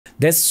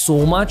There's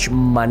so much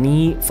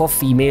money for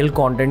female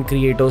content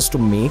creators to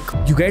make.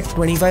 You get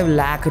 25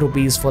 lakh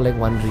rupees for like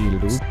one reel,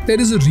 dude. There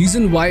is a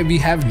reason why we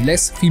have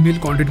less female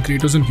content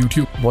creators on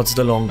YouTube. What's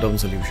the long-term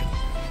solution?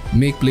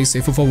 Make place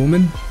safer for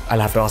women.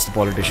 I'll have to ask the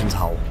politicians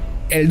how.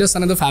 Elder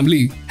son of the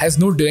family has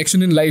no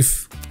direction in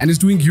life and is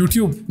doing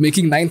YouTube,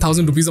 making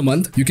 9,000 rupees a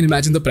month. You can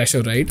imagine the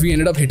pressure, right? We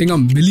ended up hitting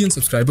 1 million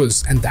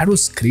subscribers and that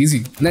was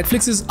crazy.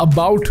 Netflix is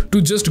about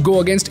to just go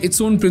against its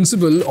own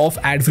principle of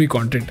ad-free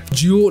content.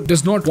 Jio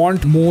does not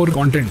want more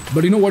content.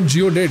 But you know what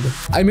Jio did?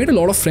 I made a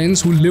lot of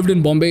friends who lived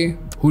in Bombay,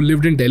 who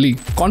lived in Delhi.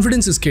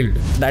 Confidence is killed.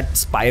 That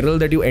spiral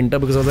that you enter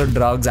because of the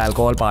drugs,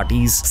 alcohol,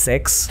 parties,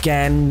 sex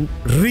can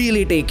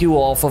really take you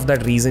off of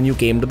that reason you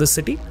came to the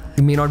city.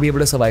 You may not be able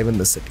to survive in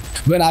this city.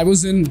 When I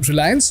was in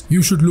Reliance,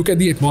 you should look at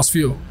the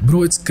atmosphere.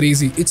 Bro, it's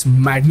crazy. It's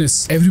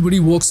madness. Everybody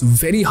works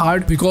very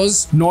hard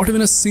because not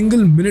even a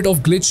single minute of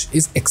glitch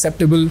is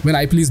acceptable when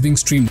IPL is being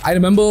streamed. I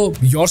remember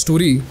your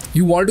story.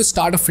 You wanted to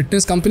start a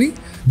fitness company,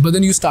 but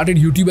then you started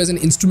YouTube as an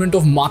instrument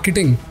of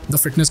marketing the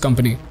fitness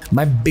company.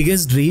 My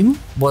biggest dream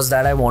was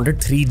that I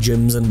wanted 3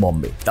 gyms in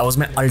Bombay. That was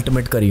my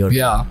ultimate career.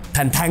 Yeah.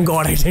 And thank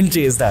God I didn't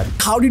chase that.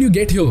 How did you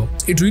get here?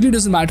 It really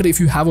doesn't matter if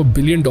you have $1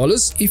 billion.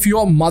 If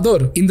your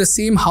mother in the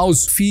same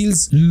house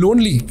feels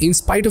lonely in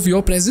spite of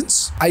your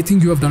presence, I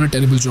think you have done a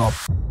terrible job.